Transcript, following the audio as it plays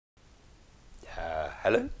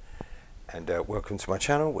Hello and welcome to my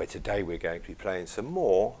channel, where today we're going to be playing some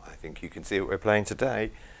more, I think you can see what we're playing today,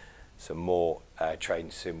 some more Train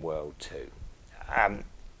Sim World 2.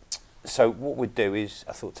 So what we'll do is,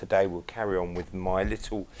 I thought today we'll carry on with my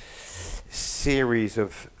little series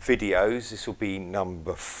of videos. This will be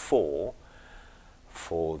number 4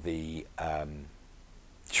 for the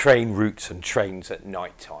train routes and trains at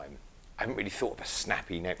night time. I haven't really thought of a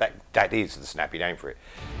snappy name. That is the snappy name for it.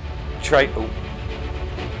 Oh.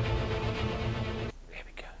 There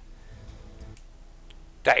we go.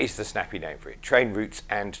 That is the snappy name for it. Train routes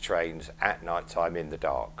and trains at night time in the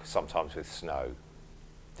dark, sometimes with snow.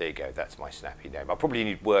 There you go. That's my snappy name. I probably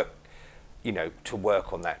need work, to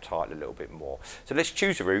work on that title a little bit more. So let's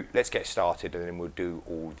choose a route. Let's get started, and then we'll do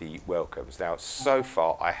all the welcomes. Now, so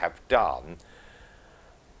far I have done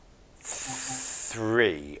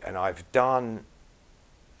 3, and I've done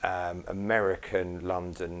American,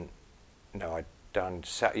 London. No, I've done,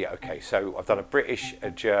 yeah, okay, so I've done a British, a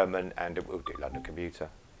German, and we'll do London Commuter.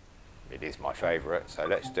 It is my favourite, so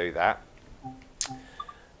let's do that.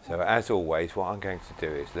 So as always, what I'm going to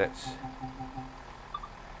do is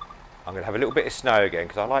I'm going to have a little bit of snow again,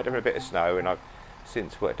 because I like having a bit of snow, and I've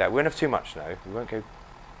since worked out we won't have too much snow. We won't go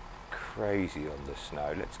crazy on the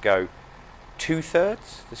snow. Let's go 2/3.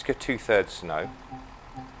 Let's go 2/3 snow,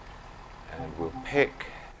 and we'll pick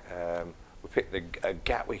the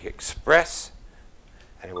Gatwick Express,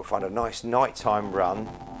 and we'll find a nice nighttime run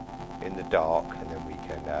in the dark, and then we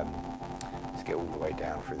can let's get all the way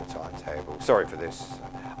down through the timetable. Sorry for this.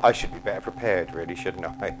 I should be better prepared, really, shouldn't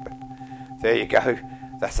I? But there you go.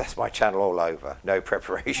 That's my channel all over. No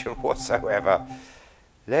preparation whatsoever.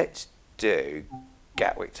 Let's do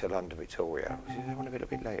Gatwick to London Victoria. Is there one a little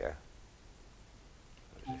bit later?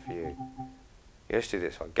 There's a few. Yeah, let's do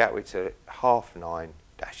this one. Gatwick to 9:30.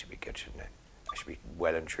 That should be good, shouldn't it? That should be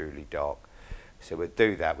well and truly dark. So we'll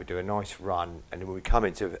do that. We'll do a nice run, and then when we come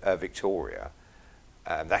into Victoria,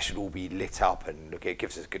 that should all be lit up, and look, it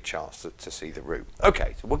gives us a good chance to see the route.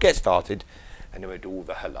 Okay, so we'll get started, and then we'll do all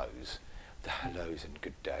the hellos. The hellos and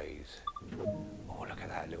good days. Oh, look at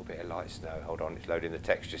that, a little bit of light snow. Hold on, it's loading the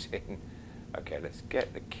textures in. Okay, let's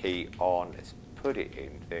get the key on. Let's put it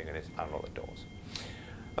in thing, and let's unlock the doors.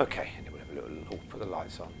 Okay, and then we'll have a little, we'll put the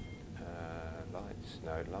lights on. Lights,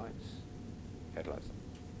 no lights. Headlights.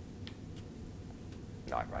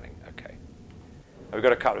 Night running, okay. We've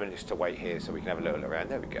got a couple of minutes to wait here, so we can have a little around.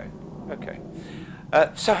 There we go. Okay.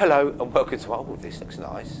 So hello and welcome to. Oh, this looks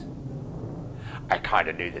nice. I kind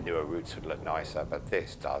of knew the newer routes would look nicer, but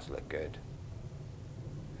this does look good.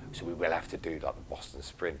 So we will have to do like the Boston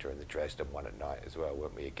Sprinter and the Dresden one at night as well,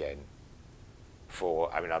 won't we? Again.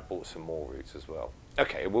 I bought some more routes as well.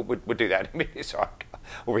 Okay, we'll do that in a minute. So I'm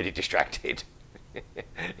already distracted.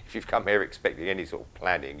 If you've come here expecting any sort of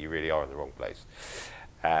planning, you really are in the wrong place.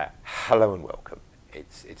 Hello and welcome.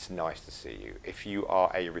 It's nice to see you. If you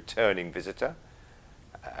are a returning visitor,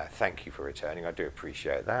 thank you for returning. I do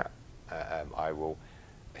appreciate that. I will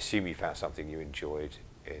assume you found something you enjoyed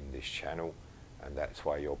in this channel, and that's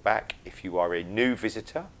why you're back. If you are a new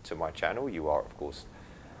visitor to my channel, you are, of course,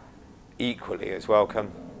 equally as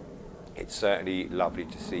welcome. It's certainly lovely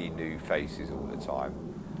to see new faces all the time.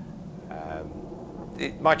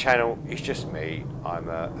 My channel is just me. I'm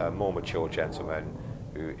a more mature gentleman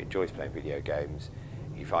who enjoys playing video games.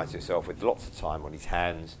 He finds himself with lots of time on his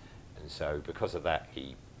hands, and so because of that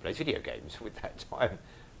he plays video games with that time,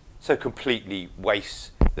 so completely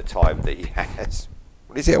wastes the time that he has.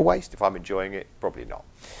 Well, is it a waste if I'm enjoying it? Probably not.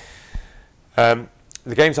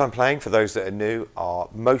 The games I'm playing, for those that are new, are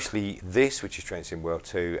mostly this, which is Train Sim World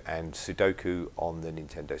 2, and Sudoku on the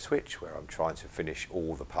Nintendo Switch, where I'm trying to finish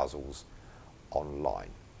all the puzzles online.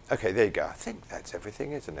 Okay, there you go. I think that's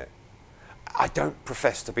everything, isn't it? I don't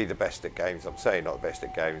profess to be the best at games. I'm saying not the best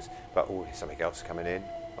at games, but oh, here's something else coming in.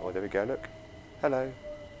 Oh, there we go, look. Hello.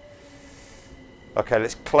 Okay,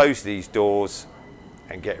 let's close these doors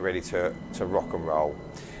and get ready to rock and roll.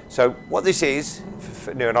 So what this is,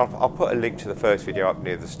 and I'll put a link to the first video up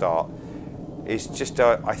near the start, is just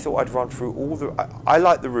I thought I'd run through all the. I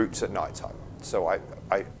like the routes at night time. So I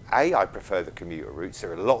prefer the commuter routes.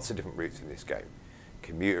 There are lots of different routes in this game.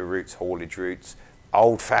 Commuter routes, haulage routes,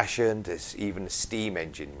 old-fashioned. There's even a steam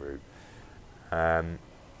engine route. I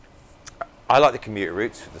like the commuter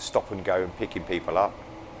routes for the stop and go and picking people up.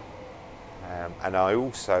 And I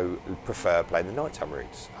also prefer playing the nighttime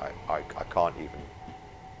routes. I can't even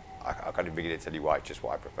begin to tell you why. It's just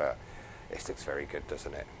what I prefer. This looks very good,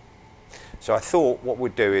 doesn't it? So I thought what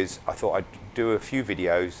we'd do is I'd do a few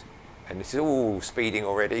videos, and this is all speeding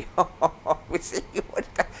already. We see what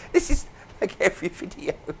this is like every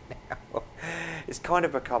video now. it's kind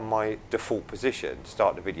of become my default position to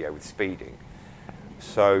start the video with speeding.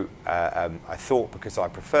 So I thought, because I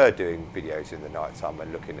prefer doing videos in the night time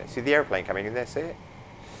when looking at, see the aeroplane coming in there, see it?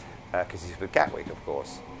 Because it's with Gatwick, of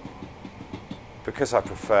course. Because I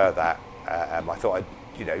prefer that, I thought I'd,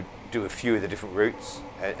 you know, do a few of the different routes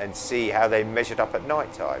and see how they measured up at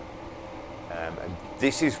night time. And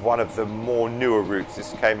this is one of the more newer routes.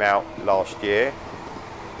 This came out last year.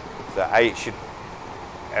 So it should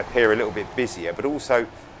appear a little bit busier, but also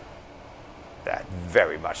that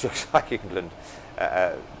very much looks like England.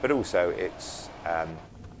 But also it's,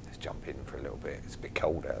 let's jump in for a little bit. It's a bit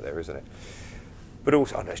cold out there, isn't it? But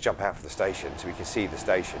also, oh, let's jump out for the station so we can see the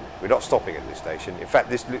station. We're not stopping at this station. In fact,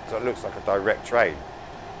 this looks like a direct train.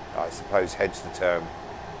 I suppose hence the term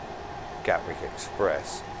Gatwick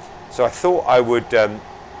Express. So I thought I would,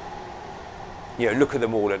 you know, look at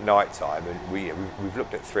them all at night time, and we've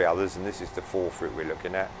looked at 3 others, and this is the 4th route we're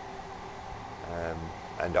looking at.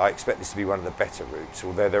 And I expect this to be one of the better routes,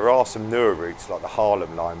 although there are some newer routes like the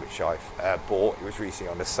Harlem line, which I've bought. It was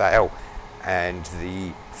recently on a sale, and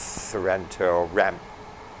the Thrantor ramp,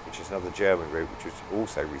 which is another German route, which was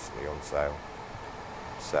also recently on sale.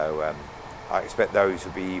 So I expect those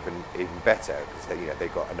will be even better, because they, you know,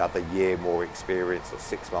 they've got another year more experience or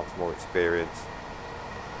 6 months more experience.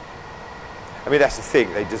 I mean, that's the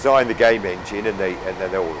thing. They design the game engine, and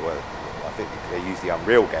then well, I think they use the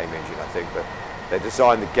Unreal game engine, I think, but they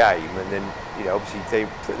design the game, and then, you know, obviously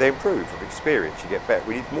they improve with experience. You get better.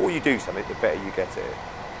 The more you do something, the better you get at it.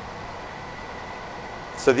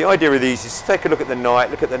 So the idea of these is to take a look at the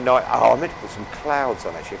night. Look at the night. Oh, I meant to put some clouds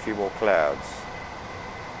on, actually, a few more clouds.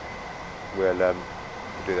 We'll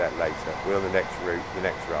do that later. We're on the next route, the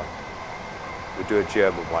next run. We'll do a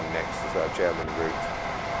German one next as well, German route.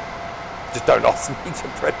 Just don't ask me to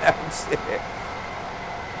pronounce it.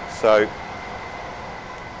 So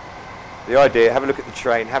the idea, have a look at the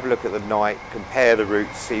train, have a look at the night, compare the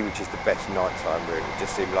routes, see which is the best nighttime route. It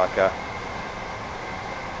just seemed like a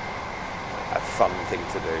fun thing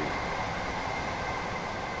to do.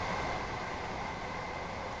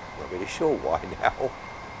 Not really sure why now,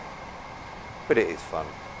 but it is fun.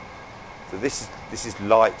 So this is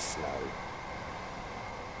light snow,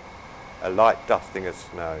 a light dusting of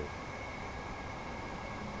snow.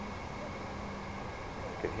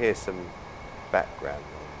 You can hear some background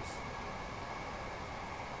noise.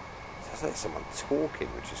 Sounds like someone talking,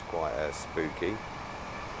 which is quite spooky.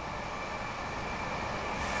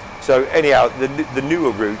 So anyhow, the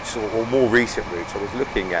newer routes, or more recent routes, I was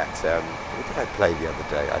looking at, what did I play the other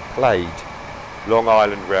day? I played Long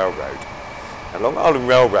Island Railroad. And Long Island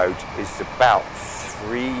Railroad is about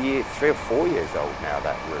 3 or 4 years old now,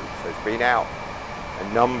 that route. So it's been out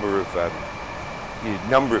a number of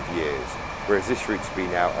years, whereas this route's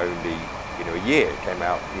been out only, you know, a year. It came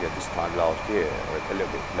out, you know, this time last year, or a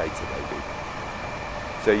little bit later maybe.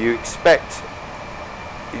 So you expect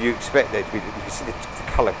there to be, you can see the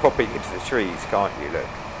colour popping into the trees, can't you? Look.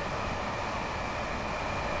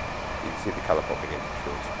 You can see the colour popping into the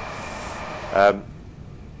trees.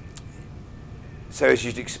 So as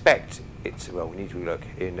you'd expect, it's, well, we need to look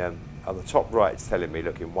in, on the top right it's telling me,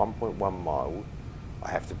 look, in 1.1 mile I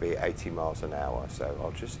have to be at 80 miles an hour, so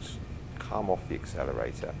I'll just come off the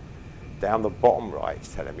accelerator. Down the bottom right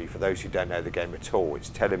it's telling me, for those who don't know the game at all, it's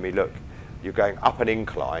telling me, look, you're going up an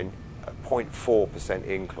incline, a 0.4%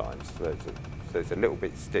 incline, so it's a little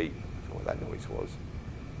bit steep. I don't know what that noise was.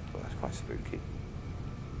 Well, that's quite spooky.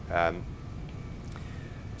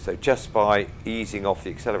 So just by easing off the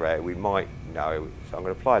accelerator, we might know. So I'm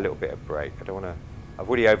going to apply a little bit of brake. I don't want to. I've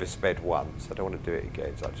already oversped once. I don't want to do it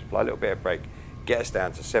again. So I'll just apply a little bit of brake, get us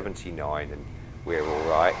down to 79, and we're all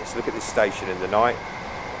right. Let's look at this station in the night.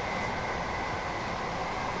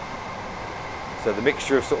 So the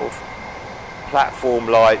mixture of sort of platform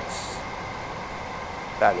lights.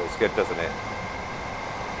 That looks good, doesn't it?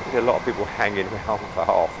 There's a lot of people hanging around for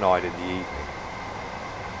 9:30 in the evening.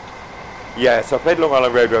 Yeah, so I played Long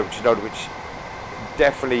Island Railroad, which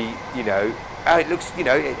definitely, you know, it looks, you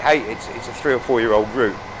know, hey, it's a 3 or 4 year old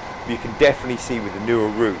route. You can definitely see with the newer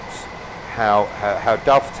routes how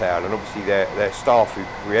Dovetail, and obviously their staff who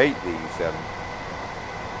create these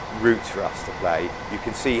routes for us to play, you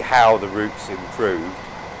can see how the routes improved.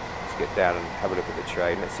 Let's get down and have a look at the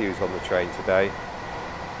train. Let's see who's on the train today.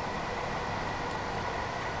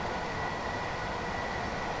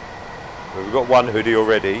 Well, we've got one hoodie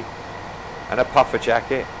already, and a puffer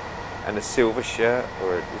jacket, and a silver shirt,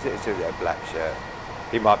 or is it a black shirt?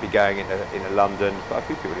 He might be going into London. But I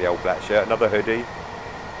think people in the old black shirt. Another hoodie.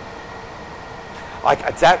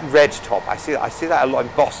 That red top, I see that a lot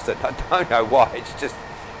in Boston. I don't know why. It's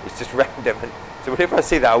just random. And so whenever I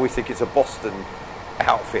see that, I always think it's a Boston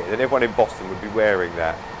outfit, then everyone in Boston would be wearing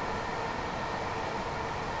that.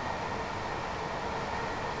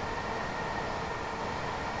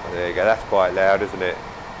 Oh, there you go, that's quite loud, isn't it?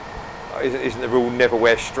 Isn't the rule never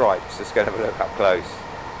wear stripes? Let's go and have a look up close.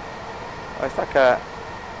 Oh, it's like a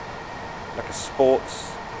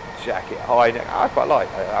sports jacket, high neck. I quite like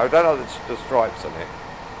it. I don't know the stripes on it.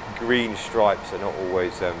 Green stripes are not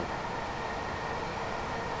always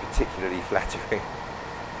particularly flattering.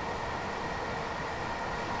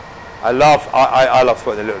 I love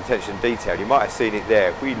spotting the little attention to detail. You might have seen it there.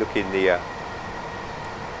 If we look in the,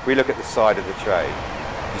 if we look at the side of the train,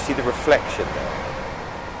 you see the reflection there.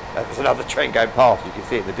 There's another train going past. You can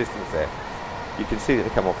see it in the distance there. You can see that they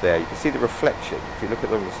come off there. You can see the reflection if you look at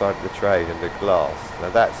along the side of the train and the glass. Now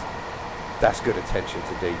that's good attention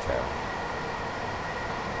to detail.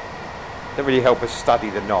 Doesn't really help us study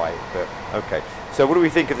the night, but okay. So what do we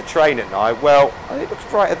think of the train at night? Well, it looks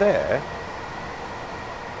brighter there.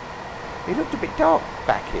 It looked a bit dark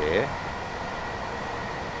back here.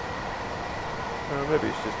 Maybe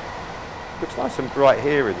it's just looks nice and bright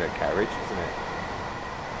here in the carriage, isn't it?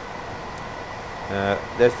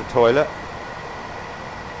 There's the toilet.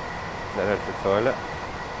 There's the toilet.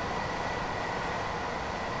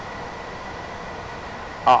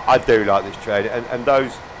 I do like this train, and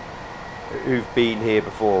those who've been here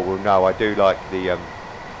before will know I do like the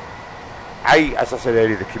as I said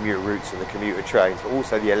earlier, the commuter routes and the commuter trains, but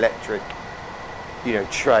also the electric, you know,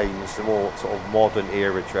 trains, the more sort of modern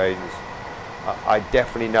era trains. I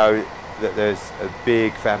definitely know that there's a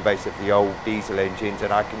big fan base of the old diesel engines,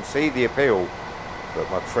 and I can see the appeal, but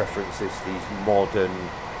my preference is these modern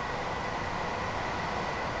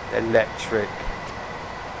electric.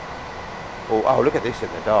 Oh, look at this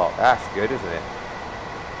in the dark. That's good, isn't it?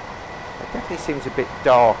 It definitely seems a bit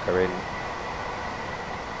darker in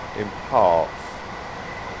parts.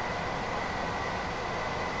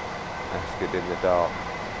 That's good in the dark.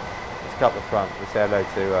 Let's go up the front. Let's say hello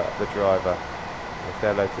to the driver. Let's say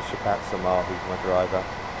hello to Shabat-Samar, who's my driver.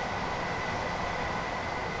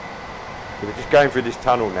 We're just going through this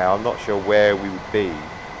tunnel now. I'm not sure where we would be.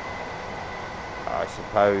 I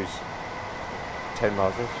suppose 10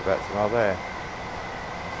 miles in, Shabat-Samar there.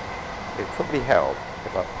 It'd probably help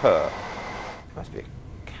if I put, there must be a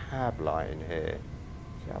cab line here.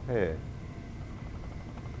 Is it up here?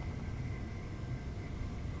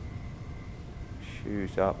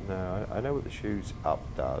 Shoes up, no, I know what the shoes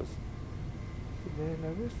up does. Is it there? No,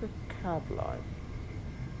 where's the cab line?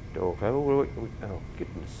 Door closed. Oh,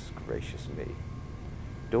 goodness gracious me.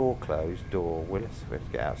 Door closed, door. Well, let's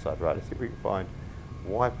get outside. Right, let's see if we can find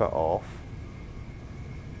wiper off.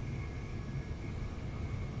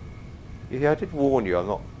 Yeah, I did warn you, I'm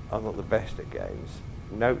not the best at games.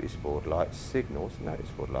 Notice board light, signals, notice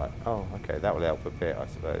board light. Oh, okay, that will help a bit, I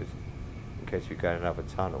suppose, in case we go in another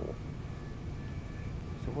tunnel.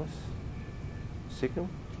 So what's signal?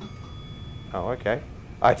 Oh, okay.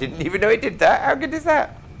 I didn't even know it did that. How good is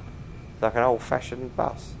that? It's like an old-fashioned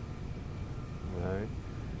bus. No,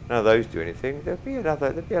 none of those do anything. There'd be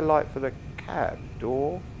a light for the cab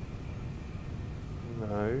door.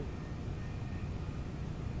 No.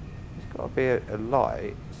 There's got to be a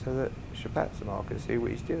light so that Shabat-Samar can see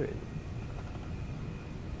what he's doing.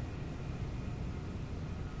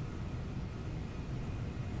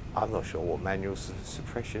 I'm not sure what manual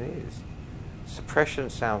suppression is. Suppression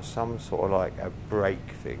sounds some sort of like a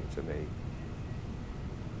brake thing to me.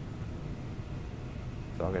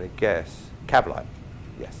 So I'm going to guess cab light.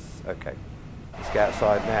 Yes, okay. Let's get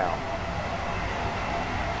outside now.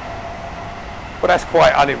 Well, that's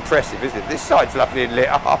quite unimpressive, isn't it? This side's lovely and lit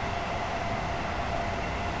up.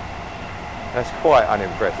 That's quite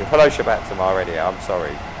unimpressive. Hello, Shabat-Samar, anyhow, I'm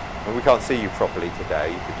sorry. And we can't see you properly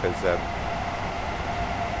today because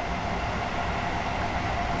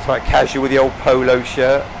it's like casual with the old polo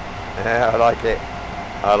shirt. Yeah, I like it.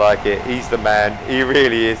 I like it. He's the man. He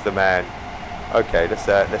really is the man. Okay, let's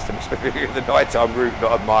look at the nighttime route,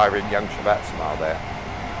 not admiring young Shabat-Samar there.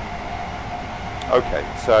 Okay,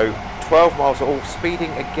 so 12 miles, all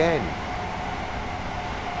speeding again.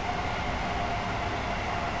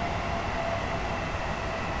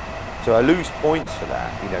 So I lose points for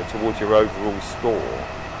that, you know, towards your overall score.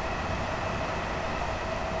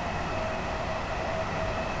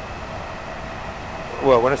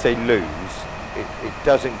 Well, when I say lose, it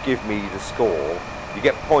doesn't give me the score. You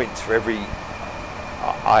get points for every,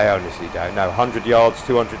 I honestly don't know, 100 yards,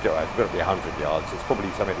 200 yards, it's got to be 100 yards. It's probably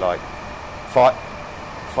something like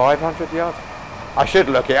 500 yards. I should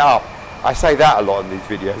look it up. I say that a lot in these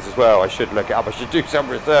videos as well. I should look it up. I should do some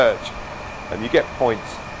research. And you get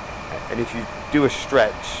points. And if you do a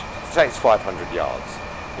stretch, say it's 500 yards,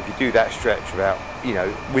 if you do that stretch without, you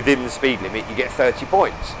know, within the speed limit, you get 30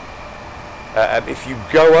 points. If you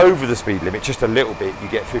go over the speed limit just a little bit, you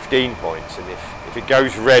get 15 points, and if it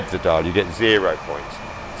goes red, the dial, you get 0 points.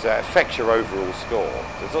 So it affects your overall score.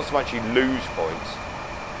 So it's not so much you lose points,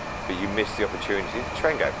 but you miss the opportunity. Did the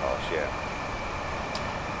train go past? Yeah.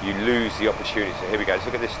 You lose the opportunity. So here we go. Let's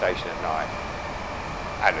look at this station at night.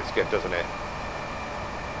 And it's good, doesn't it?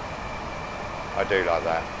 I do like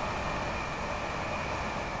that.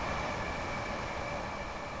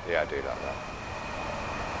 Yeah, I do like that.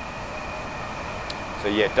 So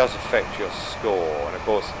yeah, it does affect your score, and of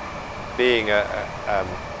course, being I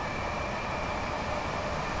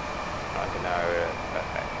don't know,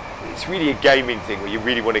 it's really a gaming thing where you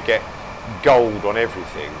really want to get gold on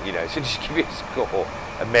everything, you know. So just give it a score,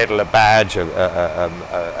 a medal, a badge,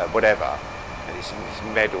 whatever. And it's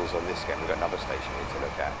medals on this game. We've got another station here to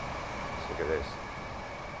look at. Let's look at this.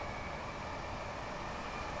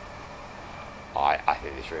 I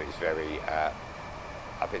think this route is very.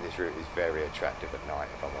 I think this route is very attractive at night,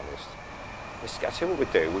 if I'm honest. I'll tell you what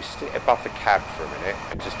we'll do. We'll sit above the cab for a minute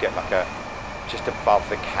and just get like just above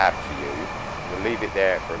the cab for you. We'll leave it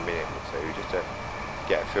there for a minute or two just to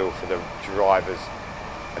get a feel for the drivers.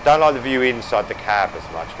 I don't like the view inside the cab as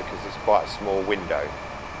much because it's quite a small window.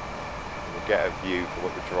 We'll get a view for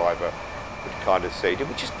what the driver would kind of see. Did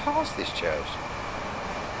we just pass this church?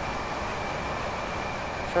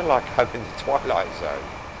 I feel like I'm in the Twilight Zone.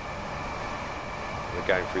 We're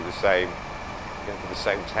going through the same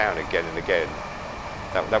town again and again.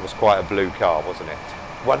 That was quite a blue car, wasn't it?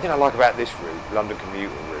 One thing I like about this route, London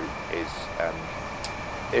Commuter route, is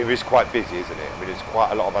it is quite busy, isn't it? I mean, there's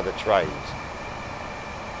quite a lot of other trains.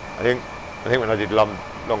 I think when I did Long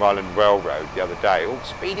Island Railroad the other day,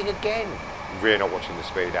 speeding again. I'm really not watching the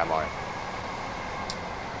speed, am I?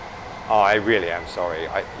 Oh, I really am sorry.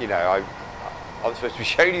 I'm supposed to be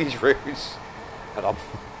showing you these routes, and I'm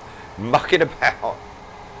mucking about.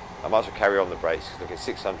 I might as well carry on the brakes because look, at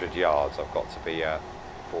 600 yards I've got to be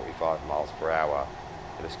 45 miles per hour.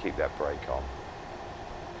 And let's keep that brake on.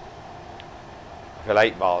 I feel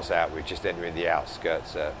 8 miles out, we're just entering the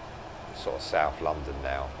outskirts of sort of South London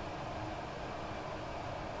now.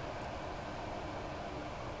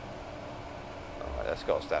 Alright, that's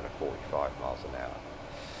got us down to 45 miles an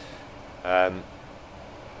hour.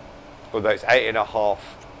 Although it's 8.5,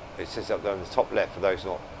 it says up there on the top left for those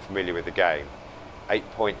not familiar with the game,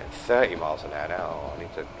 8.30 miles an hour now. Oh, I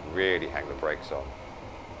need to really hang the brakes on.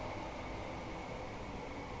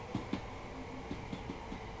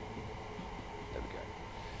 There we go.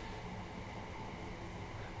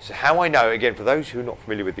 So how I know, again, for those who are not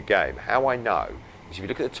familiar with the game, how I know is if you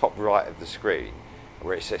look at the top right of the screen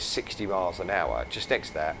where it says 60 miles an hour, just next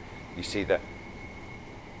to that, you see that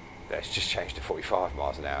it's just changed to 45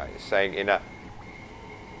 miles an hour. It's saying in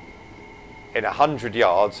 100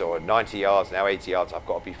 yards or 90 yards, now 80 yards, I've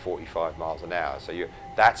got to be 45 miles an hour. So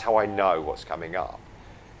that's how I know what's coming up.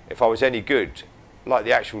 If I was any good, like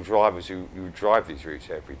the actual drivers who drive these routes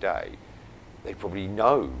every day, they probably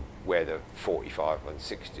know where the 45 and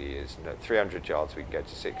 60 is. And at 300 yards, we can go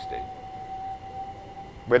to 60.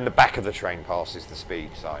 When the back of the train passes the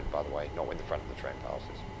speed sign, by the way, not when the front of the train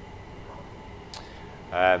passes.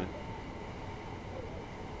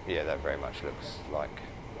 Yeah, that very much looks like,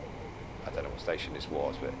 I don't know what station this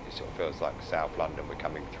was, but it sort of feels like South London we're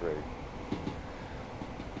coming through.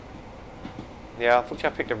 Yeah, unfortunately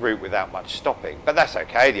I picked a route without much stopping, but that's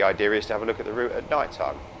okay. The idea is to have a look at the route at night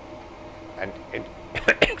time. And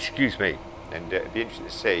excuse me, and it'd be interesting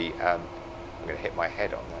to see, I'm going to hit my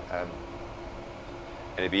head on that, and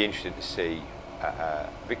it'd be interesting to see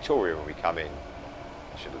Victoria when we come in.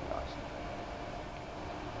 That should look nice.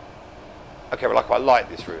 Okay, well I quite like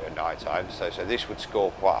this route at night time, so this would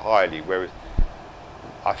score quite highly, whereas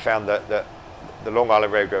I found that the Long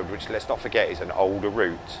Island Railroad, which let's not forget is an older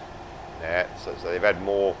route, yeah, so they've had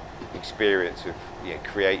more experience of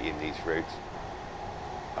creating these routes.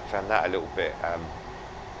 I found that a little bit,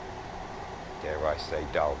 dare I say,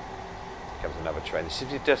 dull. Here comes another train. There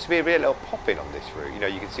seems to be a little pop-in on this route.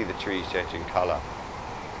 You can see the trees changing colour.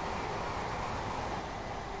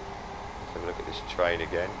 Let's have a look at this train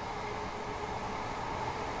again.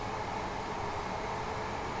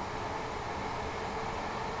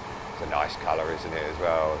 It's a nice colour, isn't it, as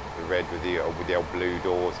well? The red with the old blue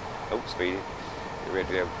doors. Oh, speedy. The red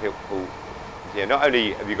with the old pull. Yeah, not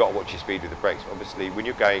only have you got to watch your speed with the brakes, but obviously when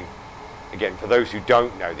you're going, again, for those who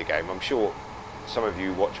don't know the game, I'm sure some of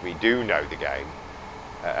you watch me do know the game,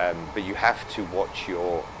 but you have to watch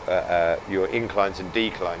your inclines and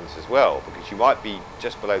declines as well, because you might be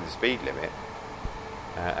just below the speed limit,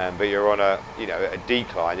 but you're on a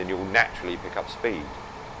decline and you'll naturally pick up speed.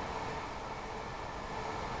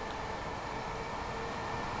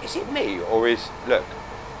 Is it me, or is... Look,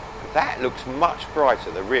 that looks much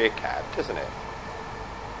brighter, the rear cab, doesn't it?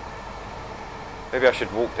 Maybe I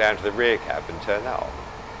should walk down to the rear cab and turn that on.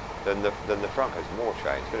 Than the front. There's more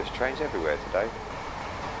trains. There's trains everywhere today.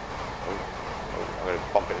 Oh, I'm going to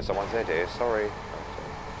bump into someone's head here. Sorry. It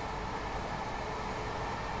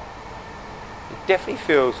definitely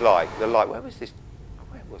feels like the light. Where was this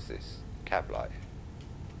cab light?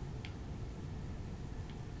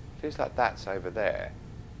 Feels like that's over there,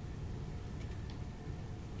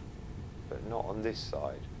 but not on this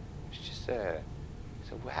side. It's just there.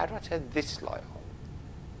 So how do I turn this light on?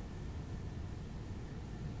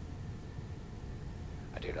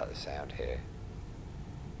 I do like the sound here.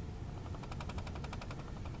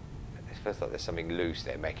 It feels like there's something loose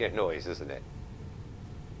there making a noise, doesn't it?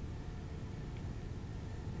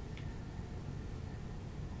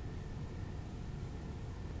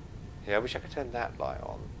 Yeah, I wish I could turn that light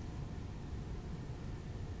on.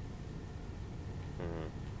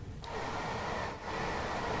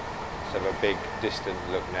 Let's have a big distant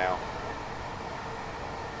look now.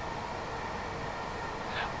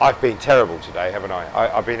 I've been terrible today, haven't I?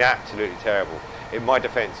 I've been absolutely terrible. In my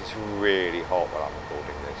defence, it's really hot while I'm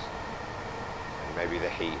recording this. And maybe the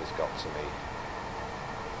heat has got to me.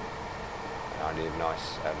 And I need a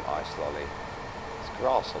nice ice lolly. There's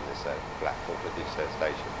grass on this platform at this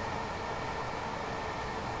station.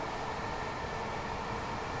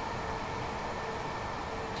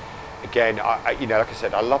 Again, you know, like I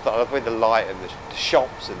said, I love that. I love the way the light and the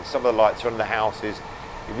shops and some of the lights around the houses.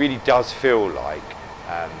 It really does feel like.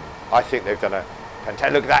 I think they've done a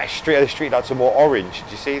fantastic. Look at that street. The street lights are more orange.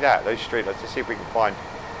 Did you see that? Those street lights. Let's see if we can find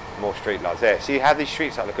more street lights there. See how these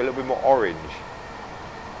streets look a little bit more orange,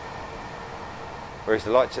 whereas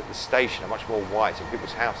the lights at the station are much more white, and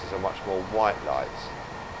people's houses are much more white lights.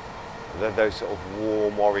 And then those sort of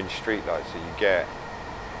warm orange street lights that you get.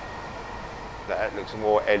 That looks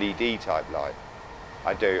more LED type light.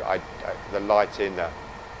 I do. The light in the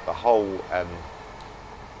whole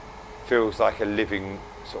feels like a living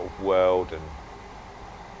sort of world. And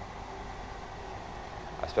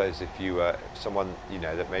I suppose if you were someone, you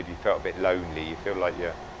know, that maybe felt a bit lonely, you feel like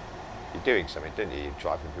you're doing something, don't you? You're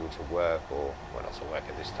driving people to work, or well, not to work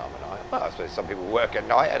at this time of night. Well, I suppose some people work at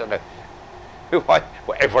night. I don't know. Well,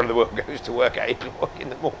 everyone in the world goes to work at 8 o'clock in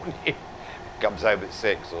the morning, comes home at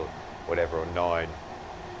 6 or whatever, or 9.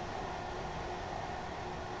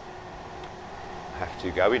 I have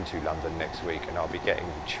to go into London next week, and I'll be getting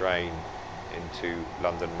the train into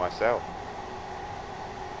London myself.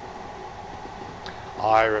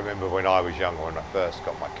 I remember when I was younger, when I first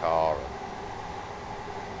got my car,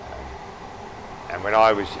 and when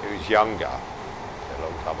I was younger, a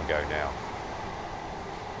long time ago now,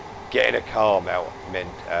 getting a car meant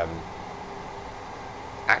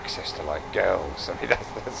access to like girls. I mean, that's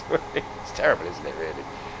it's terrible, isn't it? Really,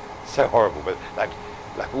 so horrible. But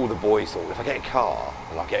like all the boys thought, if I get a car,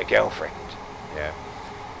 then I'll get a girlfriend. Yeah.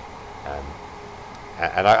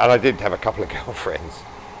 And I did have a couple of girlfriends,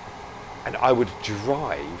 and I would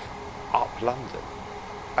drive up London.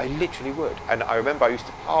 I literally would. And I remember I used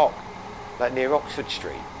to park like near Oxford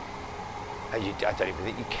Street, and I don't even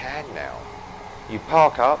think you can now. You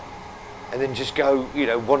park up, and then just go, you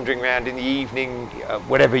know, wandering around in the evening,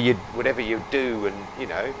 whatever you do, and you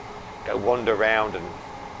know, go wander around and.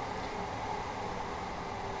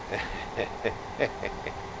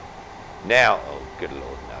 Now, oh good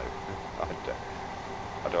Lord, no!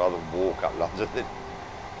 I'd rather walk up London than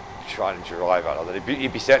try and drive up London.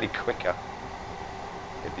 It'd be certainly quicker.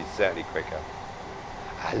 It'd be certainly quicker.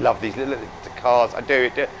 I love these little the cars. I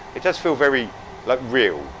do. It does feel very like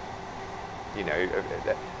real. You know.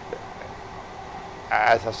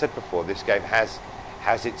 As I've said before, this game has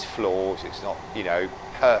its flaws. It's not, you know,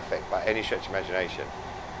 perfect by any stretch of imagination.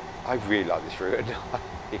 I really like this route.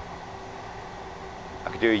 I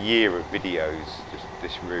could do a year of videos just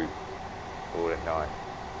this route all at night.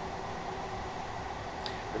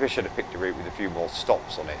 Maybe I should have picked a route with a few more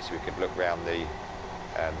stops on it so we could look round the.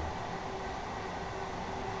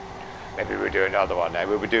 Maybe we'll do another one now.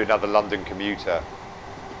 We'll do another London Commuter.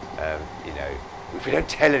 You know, if we don't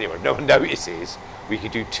tell anyone, if no one notices, we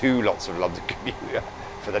could do 2 lots of London Commuter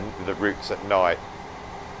for the routes at night.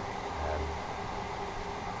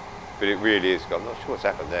 But it really is. I'm not sure what's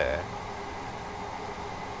happened there.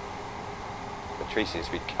 The tree seems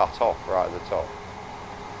to be cut off right at the top.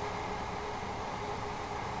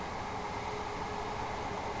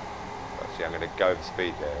 Let's see, I'm going to go over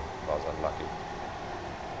speed there. I was unlucky.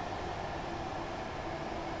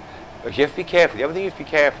 But you have to be careful. The other thing you have to be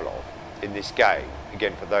careful of in this game,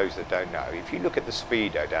 again for those that don't know, if you look at the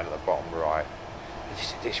speedo down at the bottom right,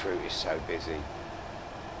 this route is so busy.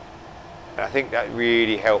 And I think that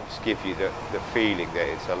really helps give you the feeling that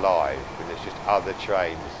it's alive, and there's just other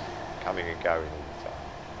trains coming and going all the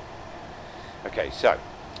time. Okay, so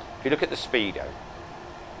if you look at the speedo,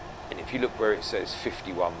 and if you look where it says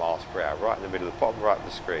 51 miles per hour, right in the middle of the bottom right of the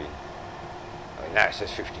screen, I mean, now it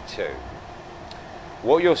says 52.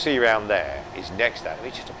 What you'll see around there is next to that, let me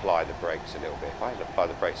just apply the brakes a little bit. If I apply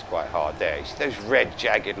the brakes quite hard there, you see those red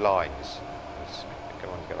jagged lines. Come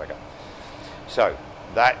on, go back up. So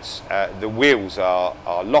that's the wheels are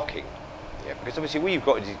locking. Yeah, because obviously what you've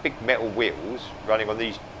got is these big metal wheels running on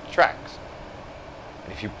these tracks.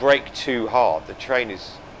 And if you brake too hard, the train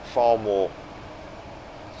is far more,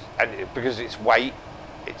 and because of its weight,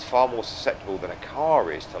 it's far more susceptible than a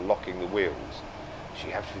car is to locking the wheels. So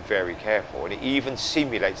you have to be very careful, and it even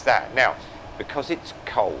simulates that. Now, because it's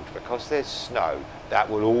cold, because there's snow, that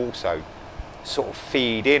will also sort of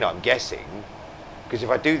feed in, I'm guessing, because if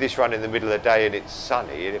I do this run in the middle of the day and it's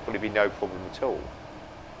sunny, it'll probably be no problem at all.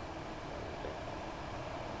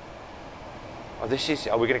 Oh,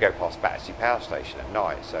 we're going to go past Battersea Power Station at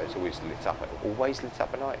night, so it's always lit up. Always lit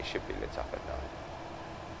up at night? It should be lit up at night.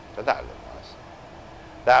 So that'll look nice.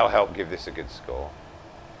 That'll help give this a good score.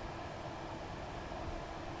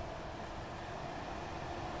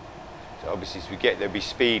 So obviously, as we get, there'll be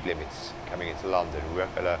speed limits coming into London. We're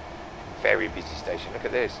at a very busy station. Look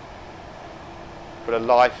at this. Full of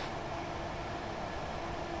life.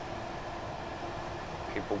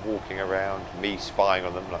 People walking around, me spying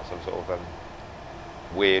on them like some sort of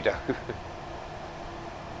weirdo.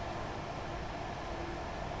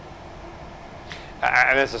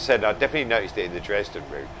 And as I said, I definitely noticed it in the Dresden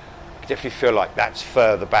route. I definitely feel like that's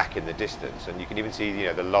further back in the distance, and you can even see, you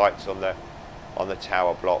know, the lights on the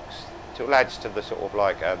tower blocks. It all adds to the sort of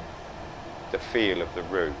like the feel of the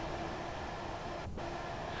route.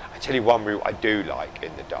 I tell you one route I do like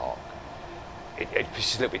in the dark. It's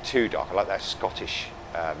just a little bit too dark. I like that Scottish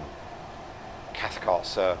Cathcart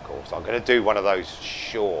circle. So I'm going to do one of those,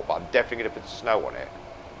 sure, but I'm definitely going to put snow on it,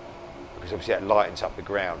 because obviously that lightens up the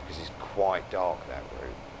ground, because it's quite dark, that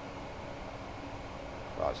route.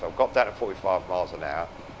 Right, so I've got that at 45 miles an hour.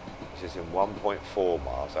 This is in 1.4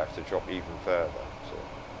 miles. I have to drop even further, so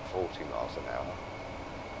 40 miles an hour.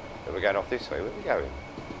 So we're going off this way. Where are we going?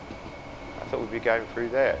 I thought we'd be going through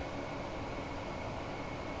there.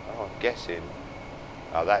 Oh, I'm guessing.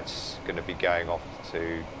 Oh, that's going to be going off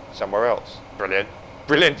to somewhere else. Brilliant.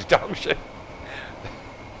 Brilliant deduction.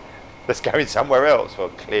 Let's go in somewhere else. Well,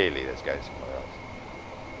 clearly let's go somewhere else.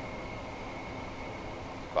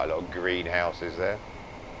 Quite a lot of greenhouses there.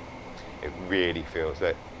 It really feels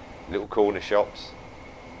that little corner shops.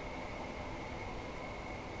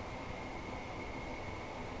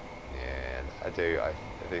 Yeah, I do. I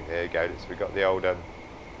think there you go. We've got the old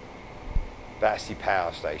Battersea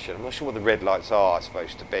Power Station. I'm not sure what the red lights are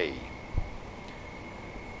supposed to be.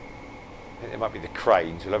 I think there might be the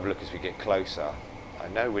cranes. We'll have a look as we get closer. I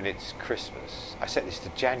know when it's Christmas. I set this to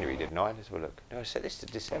January, didn't I? Let's have a look. No, I set this to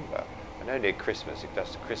December. I know near Christmas it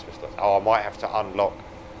does the Christmas lights. Oh, I might have to unlock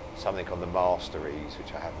something on the Masteries,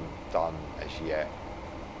 which I haven't done as yet.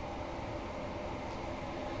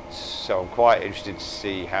 So I'm quite interested to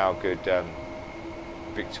see how good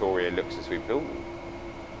Victoria looks as we build.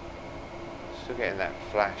 Still getting that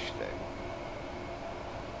flash thing.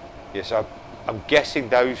 Yes, I'm guessing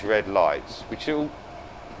those red lights, which do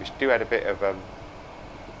add a bit of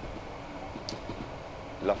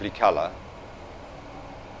lovely colour.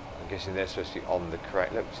 I'm guessing they're supposed to be on the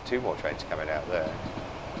correct. Look, there's two more trains coming out there.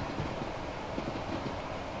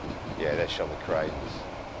 Yeah, they're showing the cranes.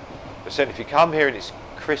 But certainly, if you come here and it's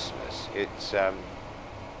Christmas, it's I've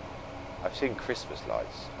seen Christmas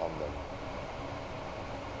lights on them.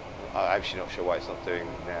 I'm actually not sure why it's not doing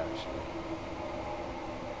them now. Actually.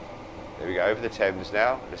 There we go, over the Thames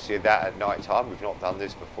now. Let's see that at night time. We've not done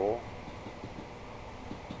this before.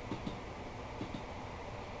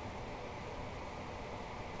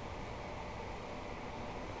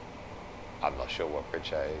 I'm not sure what bridge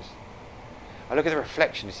that is. Oh, look at the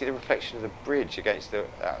reflection. You see the reflection of the bridge against the...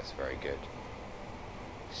 That's very good.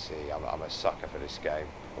 See, I'm a sucker for this game.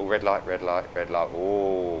 Oh, red light, red light, red light.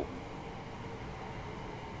 Oh.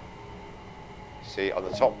 See, on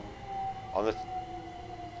the top... On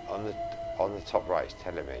the top right, it's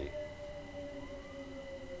telling me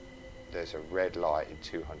there's a red light in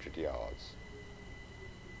 200 yards.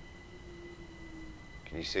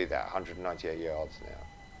 Can you see that? 198 yards now.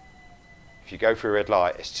 If you go through a red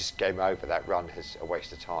light, it's just game over. That run is a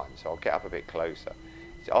waste of time. So I'll get up a bit closer.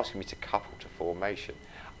 It's asking me to couple to formation.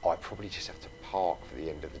 Oh, I probably just have to park for the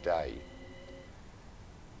end of the day.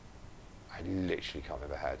 I literally can't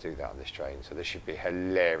remember how to do that on this train, so this should be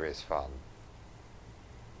hilarious fun.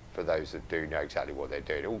 for those that do know exactly what they're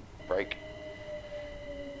doing. Oh, break.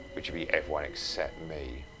 Which would be everyone except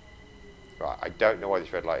me. Right, I don't know why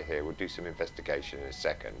this red light here. We'll do some investigation in a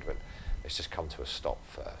second, but let's just come to a stop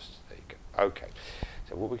first. There you go. Okay,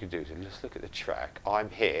 so what we can do is let's look at the track. I'm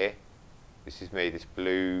here. This is me, this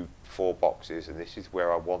blue 4 boxes, and this is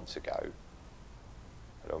where I want to go.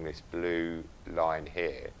 Along this blue line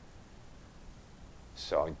here.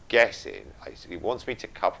 So I'm guessing, it wants me to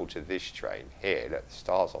couple to this train here. Look, the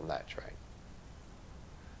star's on that train.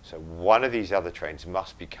 So one of these other trains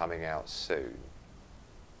must be coming out soon.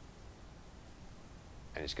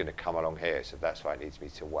 And it's going to come along here, so that's why it needs me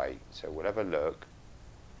to wait. So we'll have a look.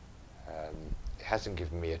 It hasn't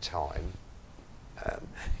given me a time.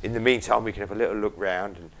 In the meantime, we can have a little look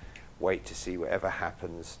round and wait to see whatever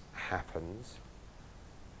happens.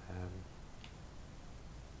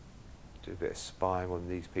 Do a bit of spying on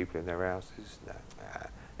these people in their houses. No,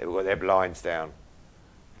 they've got their blinds down.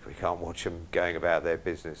 We can't watch them going about their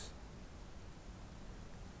business.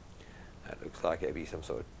 That looks like it'd be some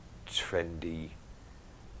sort of trendy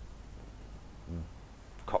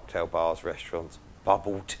cocktail bars, restaurants,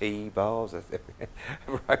 bubble tea bars.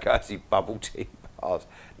 I can't see bubble tea bars.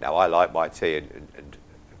 Now, I like my tea, and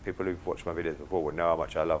people who've watched my videos before will know how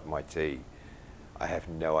much I love my tea. I have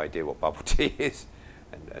no idea what bubble tea is,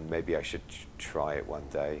 and maybe I should try it one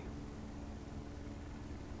day.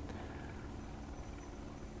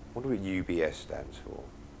 I wonder what UBS stands for.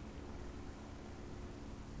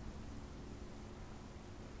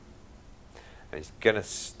 And it's going to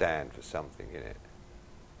stand for something in it.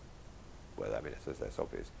 Well, I mean, that's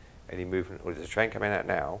obvious. Any movement? Or there's a train coming out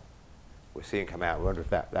now. We're seeing come out. I wonder if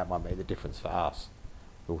that might make the difference for us.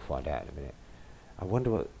 We'll find out in a minute. I wonder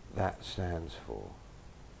what that stands for.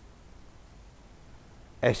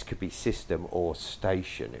 S could be system or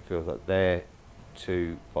station. It feels like there are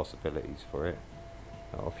 2 possibilities for it.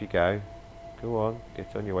 Off you go. Go on.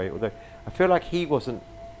 Get on your way. Although I feel like he wasn't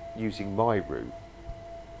using my route.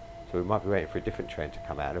 So we might be waiting for a different train to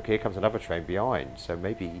come out. Look, here comes another train behind. So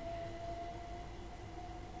maybe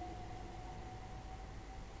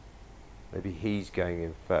he's going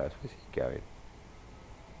in first. Where's he going?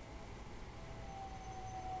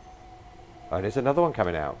 Oh, there's another one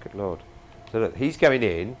coming out. Good Lord. So look, he's going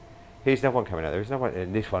in. Here's another one coming out. There's another one,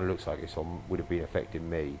 and this one looks like it's on, would have been affecting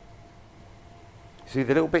me. See,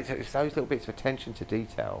 the little bits, it's those little bits of attention to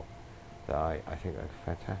detail that I think are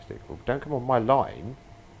fantastic. Well, don't come on my line.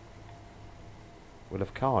 We'll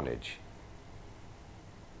have carnage.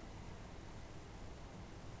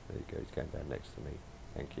 There you go, he's going down next to me.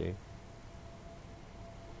 Thank you.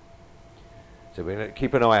 So we're going to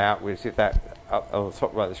keep an eye out. We'll see if that, on the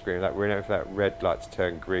top right of the screen, we're going to know if that red light's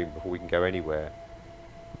turned green before we can go anywhere.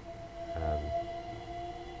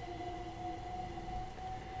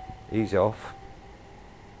 He's off.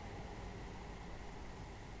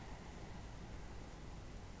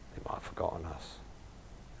 They might have forgotten us.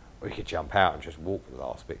 We could jump out and just walk the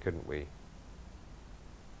last bit, couldn't we?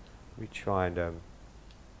 We try and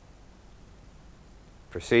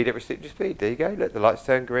proceed at restricted speed. There you go. Let the lights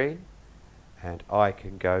turn green. And I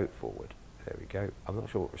can go forward. There we go. I'm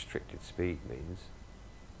not sure what restricted speed means.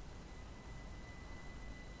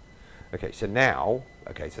 Okay, so now,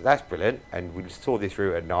 so that's brilliant. And we saw this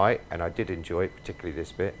route at night, and I did enjoy it, particularly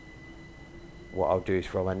this bit. What I'll do is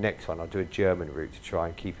for my next one, I'll do a German route to try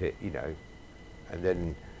and keep it, and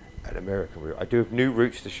then an American route. I do have new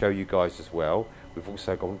routes to show you guys as well. We've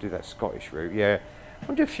also gone to do that Scottish route. Yeah, I'm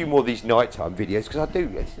going to do a few more of these nighttime videos because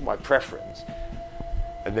this is my preference.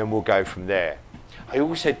 And then we'll go from there. I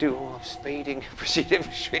also do, I'm speeding, proceeding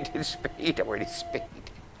restricted speed. I'm already speeding.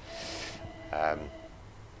 Let's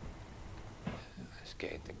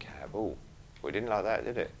get in the cab. Oh, we didn't like that,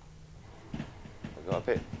 did it? We got a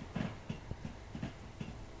bit.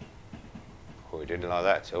 Oh, we didn't like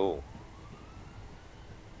that at all.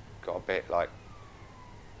 Got a bit like.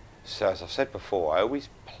 So as I've said before, I always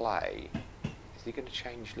play. Is he going to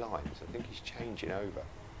change lines? I think he's changing over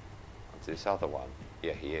onto this other one.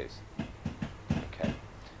 Yeah, he is. Okay.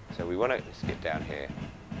 So we want to, let's get down here.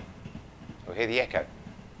 Oh, hear the echo.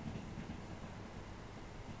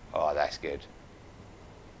 Oh, that's good.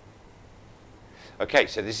 Okay,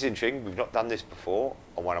 so this is interesting. We've not done this before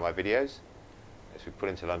on one of my videos. As we put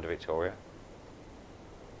into London Victoria.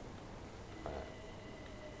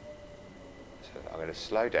 So I'm going to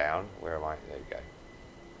slow down. Where am I? There we go.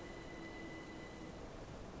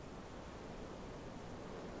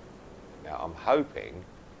 Now I'm hoping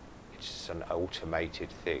it's just an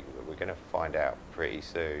automated thing, but we're going to find out pretty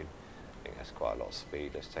soon. I think that's quite a lot of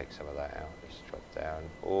speed. Let's take some of that out. Let's drop down.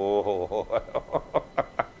 Oh,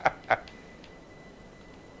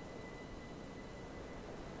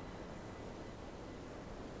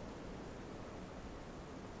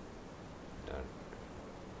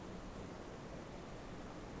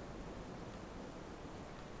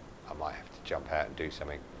 jump out and do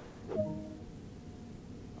something.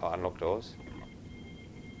 Oh, unlock doors.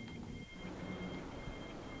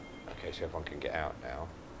 Okay, so everyone can get out now.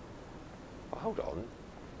 Oh, hold on.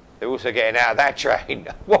 They're also getting out of that train.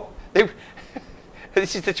 What?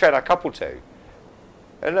 This is the train I coupled to.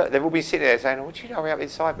 And look, they've all been sitting there saying, oh, would you hurry up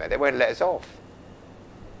inside, mate? They won't let us off.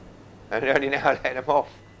 And they're only now letting them off.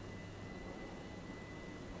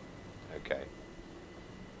 Okay.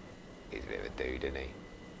 He's a bit of a dude, isn't he?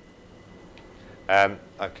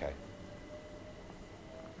 Okay.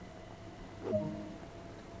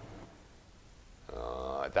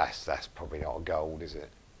 That's probably not a gold, is it?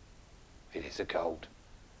 It is a gold.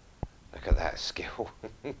 Look at that skill.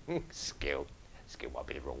 Skill might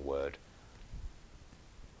be the wrong word.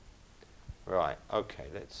 Right. Okay.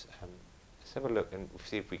 Let's have a look and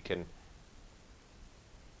see if we can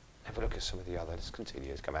have a look at some of the other. Let's continue.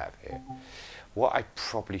 Let's come out of here. What I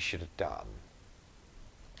probably should have done.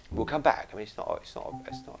 We'll come back. I mean, it's not a.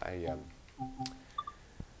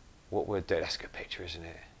 What we'll do. That's a good picture, isn't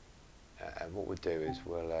it? And what we'll do is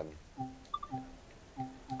we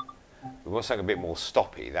want something a bit more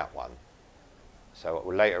stoppy. That one. So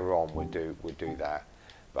later on we'll do that.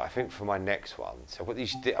 But I think for my next one, so what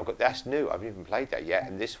these I've got, that's new. I haven't even played that yet,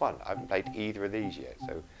 and this one I haven't played either of these yet.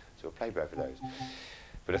 So we'll play both of those.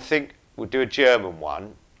 But I think we'll do a German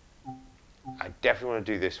one. I definitely want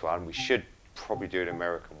to do this one. We should probably do an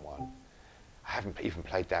American one. I haven't even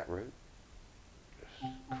played that route.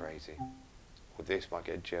 Just crazy. Well, this might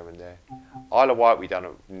get a German there. Isle of Wight we done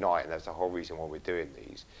at night, and that's the whole reason why we're doing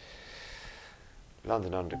these.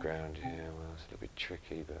 London Underground, yeah, well, it's a little bit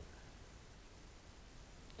tricky, but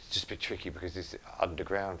it's just a bit tricky because it's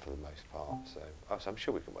underground for the most part. So I'm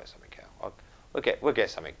sure we can work something out. We'll get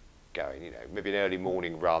something going. You know, maybe an early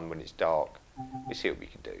morning run when it's dark. We'll see what we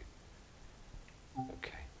can do.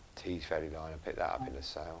 Okay, Tees Valley Line. I picked that up in the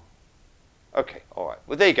sale. Okay, all right.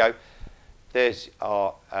 Well, there you go. There's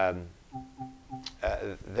our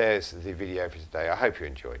there's the video for today. I hope you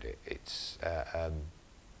enjoyed it.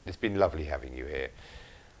 It's been lovely having you here.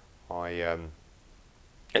 I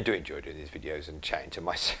do enjoy doing these videos and chatting to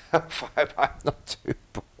myself. I hope I'm not too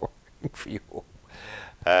boring for you all.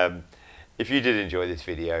 If you did enjoy this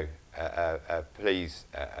video, please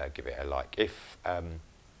give it a like. If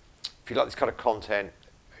you like this kind of content,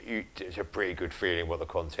 it's a pretty good feeling what the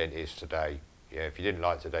content is today. Yeah, if you didn't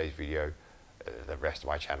like today's video, the rest of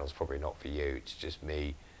my channel is probably not for you. It's just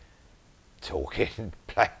me talking,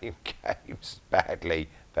 playing games badly.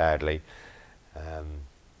 But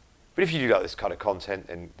if you do like this kind of content,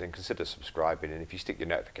 then consider subscribing, and if you stick your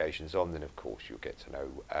notifications on, then of course you'll get to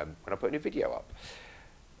know when I put a new video up.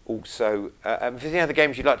 Also, if there's any other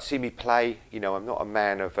games you'd like to see me play, you know, I'm not a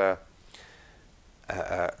man of a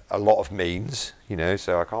lot of means, you know,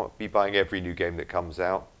 so I can't be buying every new game that comes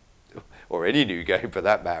out, or any new game for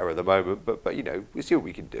that matter at the moment, but you know, we'll see what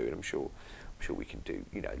we can do, and I'm sure we can do,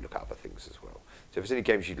 you know, look at other things as well. So if there's any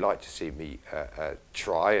games you'd like to see me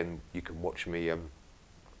try, and you can watch me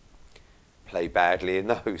play badly in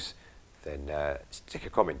those, then stick a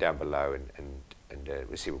comment down below, and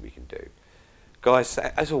we'll see what we can do. Guys,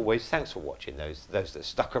 as always, thanks for watching. Those that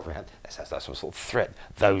stuck around. That's some sort of threat.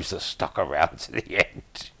 Those that stuck around to the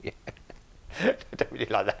end. Yeah. I don't really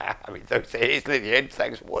like that. I mean, those that is to the end.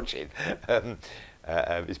 Thanks for watching.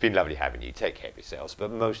 It's been lovely having you. Take care of yourselves,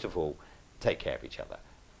 but most of all, take care of each other.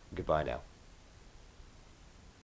 Goodbye now.